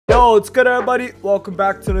Yo, what's good, everybody? Welcome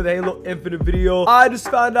back to another Halo Infinite video. I just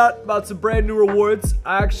found out about some brand new rewards.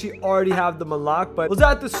 I actually already have them unlocked, but was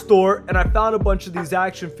at the store and I found a bunch of these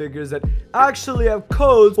action figures that actually have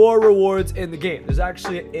codes for rewards in the game. There's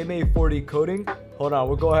actually an MA40 coding. Hold on,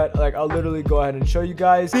 we'll go ahead, I'll literally go ahead and show you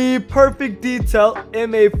guys the perfect detail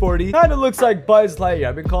MA40. Kind of looks like Buzz Lightyear.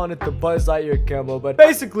 I've been calling it the Buzz Lightyear camo, but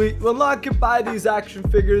basically, you unlock it by these action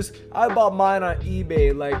figures. I bought mine on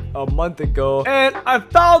eBay like a month ago, and I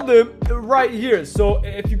found them right here. So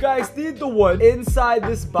if you guys need the one inside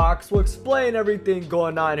this box, we'll explain everything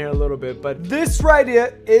going on here a little bit. But this right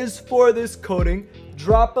here is for this coding.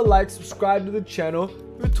 Drop a like, subscribe to the channel.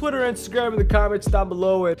 Your Twitter, Instagram in the comments down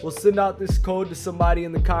below, and we'll send out this code to somebody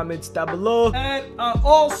in the comments down below. And I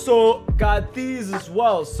also got these as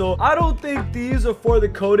well. So I don't think these are for the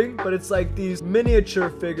coding, but it's like these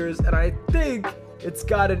miniature figures, and I think it's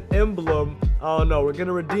got an emblem. I don't know. We're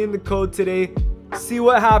gonna redeem the code today, see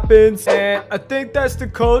what happens, and I think that's the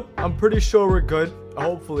code. I'm pretty sure we're good.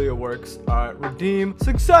 Hopefully it works. All right, redeem,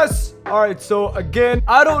 success. All right, so again,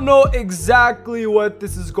 I don't know exactly what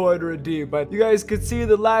this is going to redeem, but you guys can see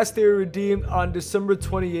the last day redeemed on December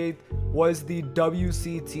 28th was the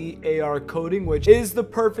WCT AR coding, which is the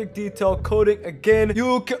perfect detail coding. Again,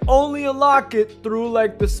 you can only unlock it through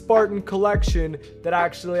like the Spartan collection that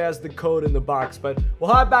actually has the code in the box. But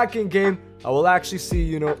we'll hop back in game. I will actually see,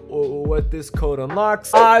 you know, what this code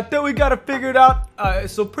unlocks. I think we got it figured out.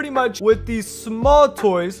 So pretty much with these small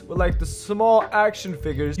toys, with like the small action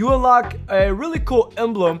figures, you unlock a really cool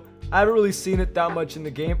emblem. I haven't really seen it that much in the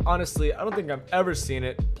game. Honestly, I don't think I've ever seen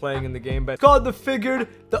it playing in the game, but it's called the Figured.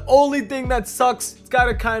 The only thing that sucks, it's got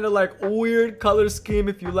a kind of like weird color scheme.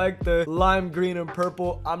 If you like the lime green and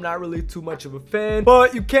purple, I'm not really too much of a fan,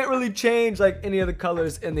 but you can't really change like any of the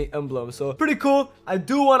colors in the emblem. So pretty cool. I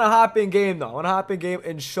do want to hop in game though. I want to hop in game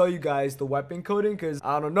and show you guys the weapon coding, because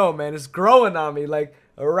I don't know, man, it's growing on me. Like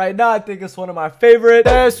right now, I think it's one of my favorite.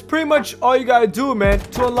 That's pretty much all you gotta do, man,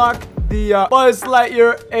 to unlock the Buzz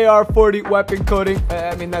Lightyear AR40 weapon coding.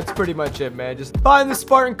 I mean, that's pretty much it, man. Just find the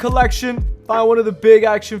Spartan collection, find one of the big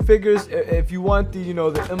action figures. If you want the, you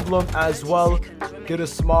know, the emblem as well, get a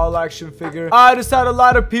small action figure. I just had a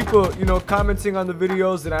lot of people, you know, commenting on the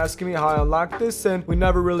videos and asking me how I unlocked this, and we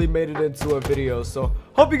never really made it into a video. So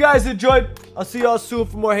hope you guys enjoyed. I'll see y'all soon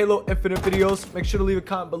for more Halo Infinite videos. Make sure to leave a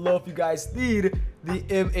comment below if you guys need the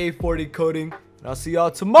MA40 coding, and I'll see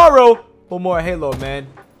y'all tomorrow for more Halo, man.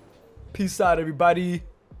 Peace out, everybody.